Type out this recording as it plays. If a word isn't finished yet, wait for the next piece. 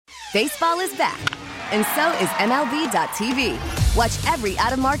Baseball is back, and so is MLB.tv. Watch every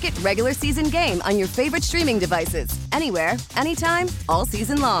out-of-market regular season game on your favorite streaming devices, anywhere, anytime, all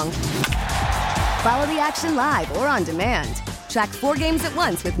season long. Follow the action live or on demand. Track 4 games at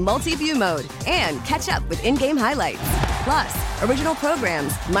once with multi-view mode and catch up with in-game highlights. Plus, original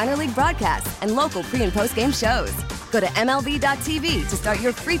programs, minor league broadcasts, and local pre- and post-game shows. Go to MLB.tv to start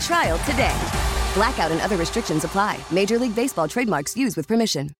your free trial today. Blackout and other restrictions apply. Major League Baseball trademarks used with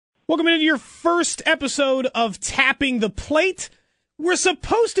permission. Welcome into your first episode of Tapping the Plate. We're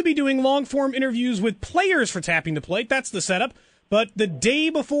supposed to be doing long-form interviews with players for Tapping the Plate. That's the setup. But the day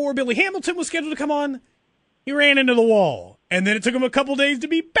before Billy Hamilton was scheduled to come on, he ran into the wall. And then it took him a couple days to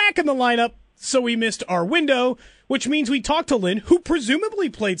be back in the lineup, so we missed our window, which means we talked to Lynn, who presumably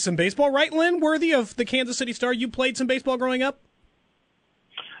played some baseball. Right, Lynn? Worthy of the Kansas City Star, you played some baseball growing up?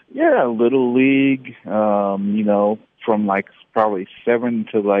 Yeah, Little League, from like probably 7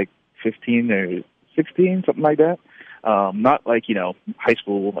 to like 15 or 16, something like that. Not like, high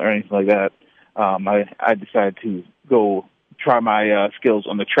school or anything like that. I decided to go try my skills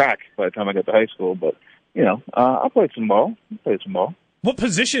on the track by the time I got to high school. But, I played some ball. What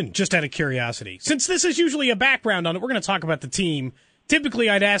position, just out of curiosity? Since this is usually a background on it, we're going to talk about the team. Typically,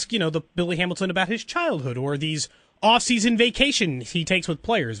 I'd ask, the Billy Hamilton about his childhood or these off-season vacations he takes with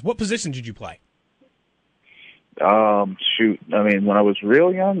players. What position did you play? When I was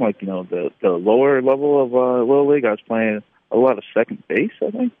real young, the lower level of Little League, I was playing a lot of second base,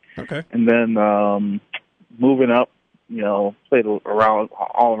 I think. Okay. And then moving up, played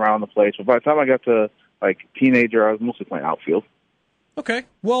all around the place. But by the time I got to teenager, I was mostly playing outfield. Okay.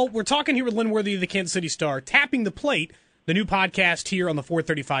 Well, we're talking here with Lynn Worthy of the Kansas City Star. Tapping the Plate, the new podcast here on the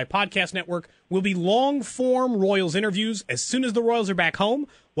 435 Podcast Network, will be long-form Royals interviews. As soon as the Royals are back home,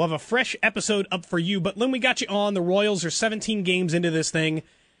 we'll have a fresh episode up for you. But, Lynn, we got you on. The Royals are 17 games into this thing,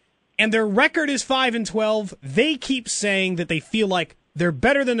 and their record is 5-12. They keep saying that they feel like they're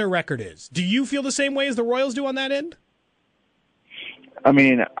better than their record is. Do you feel the same way as the Royals do on that end?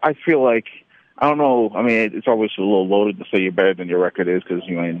 I feel like, I don't know. It's always a little loaded to say you're better than your record is because,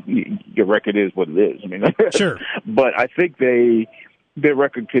 your record is what it is. Sure. But I think their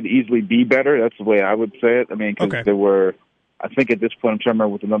record could easily be better. That's the way I would say it. Because there were, I think at this point, I'm trying to remember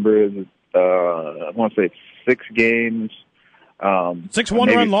what the number is. I want to say it's 6 games. 6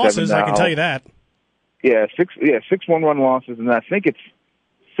 one-run losses, I can tell you that. Yeah, 6 one-run losses, and I think it's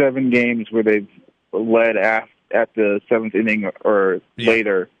 7 games where they've led at the 7th inning or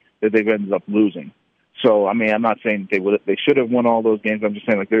later that they've ended up losing. So, I'm not saying they should have won all those games. I'm just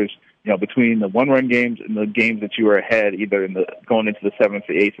saying, there's, between the one-run games and the games that you were ahead, either going into the 7th,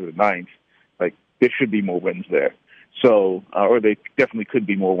 the 8th, or the 9th, there should be more wins there. So, or they definitely could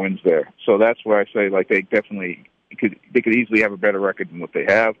be more wins there. So that's where I say, they definitely they could easily have a better record than what they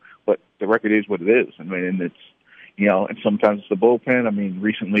have, but the record is what it is. And it's, and sometimes it's the bullpen.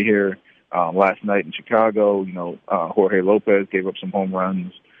 Recently here, last night in Chicago, Jorge Lopez gave up some home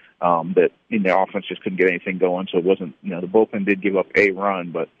runs. That in their offense just couldn't get anything going, so it wasn't, the bullpen did give up a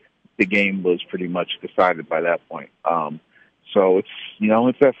run, but the game was pretty much decided by that point. So it's,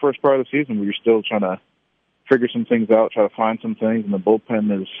 it's that first part of the season where you're still trying to figure some things out, try to find some things, and the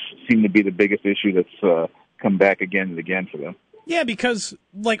bullpen seemed to be the biggest issue that's come back again and again for them. Yeah, because,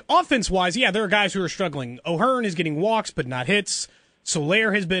 offense-wise, there are guys who are struggling. O'Hearn is getting walks but not hits.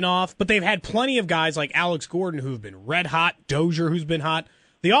 Soler has been off, but they've had plenty of guys like Alex Gordon who've been red hot, Dozier who's been hot.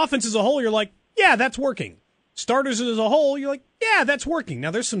 The offense as a whole, you're like, yeah, that's working. Starters as a whole, you're like, yeah, that's working. Now,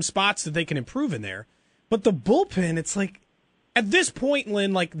 there's some spots that they can improve in there. But the bullpen, it's at this point,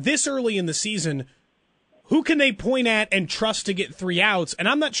 Lynn, this early in the season, who can they point at and trust to get 3 outs? And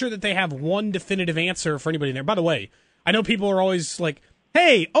I'm not sure that they have one definitive answer for anybody in there. By the way, I know people are always like,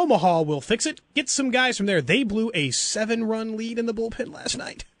 hey, Omaha will fix it. Get some guys from there. They blew a 7-run lead in the bullpen last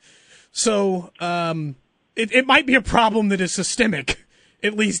night. So it might be a problem that is systemic,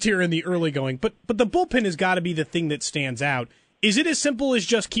 at least here in the early going. But the bullpen has got to be the thing that stands out. Is it as simple as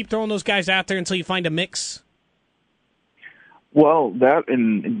just keep throwing those guys out there until you find a mix? Well, that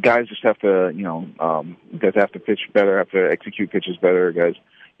and guys just have to, guys have to pitch better, have to execute pitches better. Guys,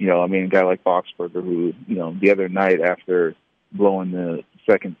 a guy like Boxberger who, the other night after blowing the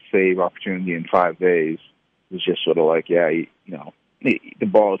second save opportunity in 5 days was just sort of the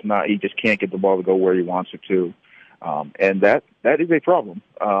ball is not, he just can't get the ball to go where he wants it to. And that is a problem.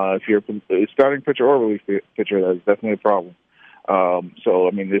 If you're a starting pitcher or a relief pitcher, that is definitely a problem.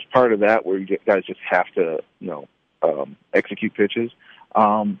 So, there's part of that where guys just have to, execute pitches.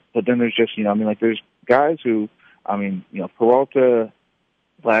 But then there's just, there's guys who, Peralta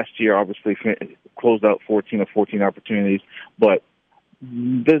last year obviously closed out 14 of 14 opportunities, but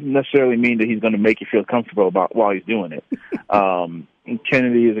doesn't necessarily mean that he's going to make you feel comfortable about while he's doing it.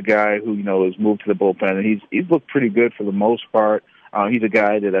 Kennedy is a guy who, has moved to the bullpen, and he's looked pretty good for the most part. He's a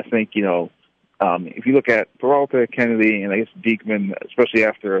guy that I think, if you look at Peralta, Kennedy, and I guess Diekman, especially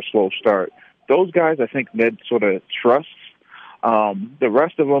after a slow start, those guys I think Ned sort of trusts. The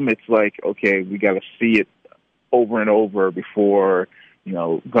rest of them, it's like, okay, we got to see it over and over before,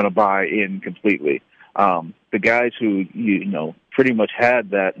 going to buy in completely. The guys who, pretty much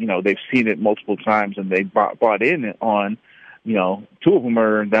had that, they've seen it multiple times and they bought in on, two of them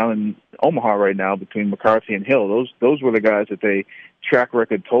are down in Omaha right now between McCarthy and Hill. Those were the guys that they track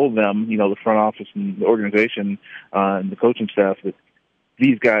record told them, the front office and the organization and the coaching staff that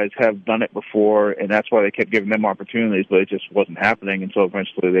these guys have done it before, and that's why they kept giving them opportunities, but it just wasn't happening until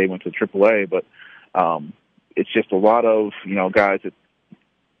eventually they went to AAA. But it's just a lot of, guys that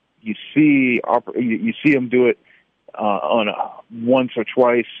you see them do it on once or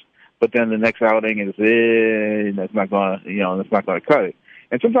twice, but then the next outing is that's not going to cut it.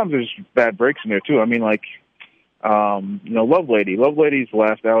 And sometimes there's bad breaks in there too. I mean, like Lovelady's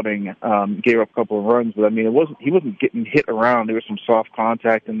last outing gave up a couple of runs, but I mean he wasn't getting hit around. There was some soft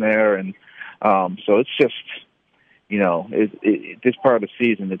contact in there, and so it's just this part of the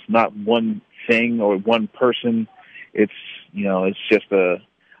season, it's not one thing or one person. It's just a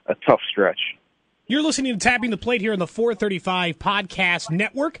tough stretch. You're listening to Tapping the Plate here on the 435 Podcast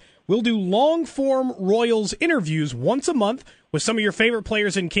Network. We'll do long-form Royals interviews once a month with some of your favorite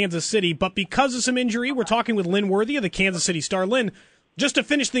players in Kansas City, but because of some injury, we're talking with Lynn Worthy of the Kansas City Star. Lynn, just to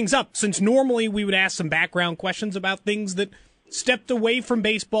finish things up, since normally we would ask some background questions about things that stepped away from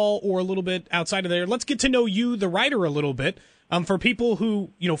baseball or a little bit outside of there, let's get to know you, the writer, a little bit. For people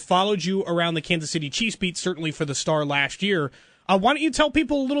who, followed you around the Kansas City Chiefs beat, certainly for the Star last year, why don't you tell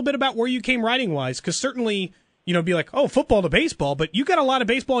people a little bit about where you came writing-wise? Because certainly, be like, oh, football to baseball, but you got a lot of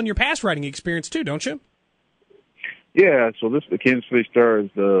baseball in your past writing experience too, don't you? Yeah, so the Kansas City Star is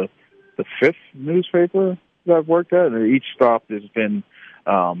the fifth newspaper that I've worked at, and each stop has been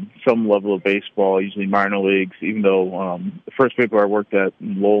some level of baseball, usually minor leagues, even though the first paper I worked at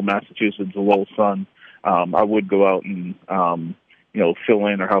in Lowell, Massachusetts, the Lowell Sun, I would go out and, fill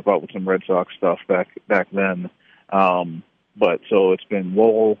in or help out with some Red Sox stuff back then. But so it's been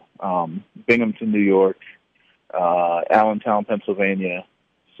Lowell, Binghamton, New York, Allentown, Pennsylvania,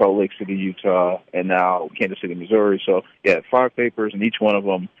 Salt Lake City, Utah, and now Kansas City, Missouri. So, yeah, 5 papers, and each one of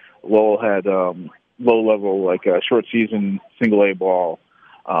them, Lowell had low-level, like short season, single-A ball,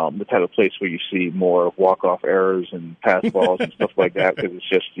 the type of place where you see more walk-off errors and pass balls and stuff like that, because it's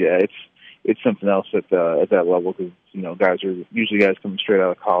just, it's something else at that level, because, guys are usually guys coming straight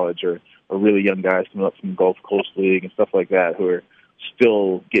out of college or really young guys coming up from the Gulf Coast League and stuff like that who are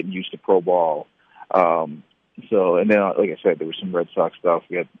still getting used to pro ball. So, and then, like I said, there was some Red Sox stuff.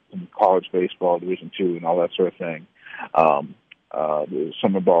 We had some college baseball, Division II, and all that sort of thing. The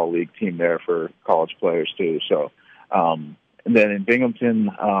summer ball league team there for college players too. So, and then in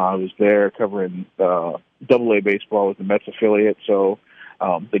Binghamton, I was there covering AA baseball with the Mets affiliate. So,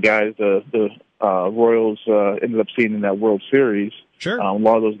 the guys, the Royals ended up seeing in that World Series. Sure. A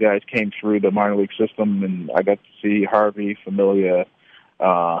lot of those guys came through the minor league system, and I got to see Harvey, Familia,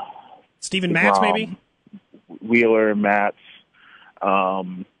 Steven Matz, maybe? Wheeler, Matz,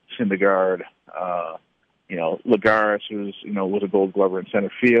 Syndergaard, Lagares was a Gold Glover in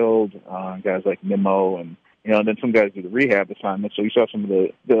center field, guys like Nimmo, and then some guys do the rehab assignments. So you saw some of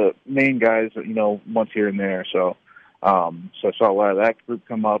the main guys, once here and there. So I saw a lot of that group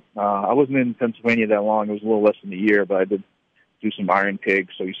come up. I wasn't in Pennsylvania that long. It was a little less than a year, but I did do some Iron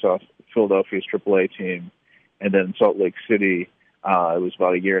Pigs. So you saw Philadelphia's AAA team, and then Salt Lake City. It was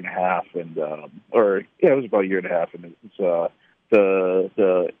about a year and a half, and it was about a year and a half, and it was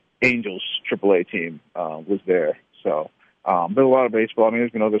the Angels AAA team was there. So, but a lot of baseball. I mean,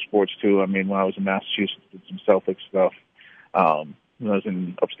 there's been other sports too. I mean, when I was in Massachusetts, I did some Celtics stuff. When I was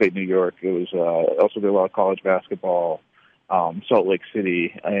in upstate New York, it was also did a lot of college basketball. Salt Lake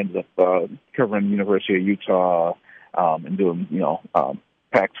City, I ended up covering the University of Utah and doing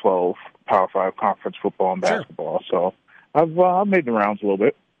Pac-12 Power 5 conference football and basketball. Sure. So I've made the rounds a little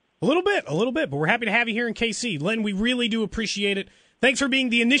bit. A little bit, but we're happy to have you here in KC. Len, we really do appreciate it. Thanks for being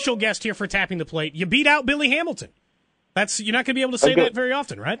the initial guest here for Tapping the Plate. You beat out Billy Hamilton. You're not going to be able to say that very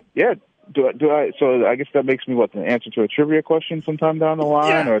often, right? Yeah. Do I? So I guess that makes me the answer to a trivia question sometime down the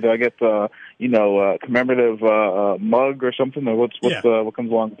line, or do I get a commemorative mug or something? Or what comes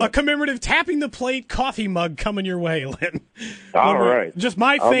along? A commemorative Tapping the Plate coffee mug coming your way, Lynn. All right. Just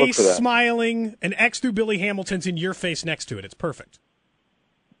my face smiling, an X through Billy Hamilton's in your face next to it. It's perfect.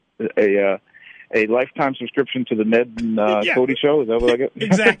 a lifetime subscription to the Ned and Cody show. Is that what I get?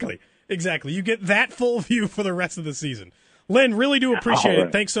 Exactly. You get that full view for the rest of the season. Len, really do appreciate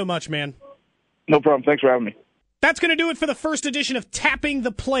it. Thanks so much, man. No problem. Thanks for having me. That's going to do it for the first edition of Tapping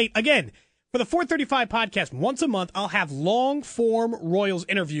the Plate. Again, for the 435 podcast, once a month, I'll have long-form Royals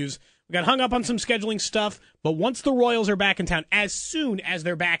interviews. We got hung up on some scheduling stuff, but once the Royals are back in town, as soon as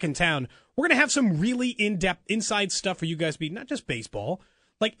they're back in town, we're going to have some really in-depth inside stuff for you guys to be, not just baseball,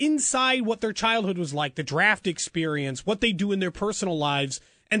 like inside what their childhood was like, the draft experience, what they do in their personal lives,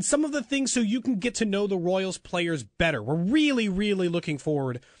 and some of the things so you can get to know the Royals players better. We're really, really looking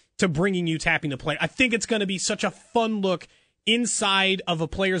forward to bringing you Tapping the Plate. I think it's going to be such a fun look inside of a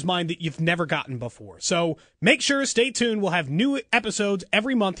player's mind that you've never gotten before. So make sure, stay tuned. We'll have new episodes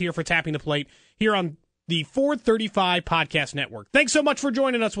every month here for Tapping the Plate here on the 435 Podcast Network. Thanks so much for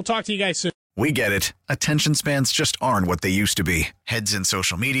joining us. We'll talk to you guys soon. We get it. Attention spans just aren't what they used to be. Heads in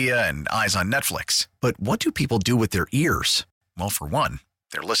social media and eyes on Netflix. But what do people do with their ears? Well, for one,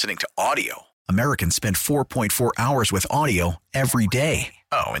 they're listening to audio. Americans spend 4.4 hours with audio every day.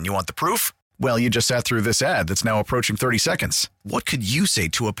 Oh, and you want the proof? Well, you just sat through this ad that's now approaching 30 seconds. What could you say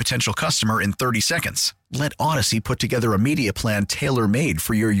to a potential customer in 30 seconds? Let Odyssey put together a media plan tailor-made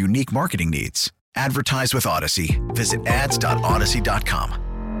for your unique marketing needs. Advertise with Odyssey. Visit ads.odyssey.com.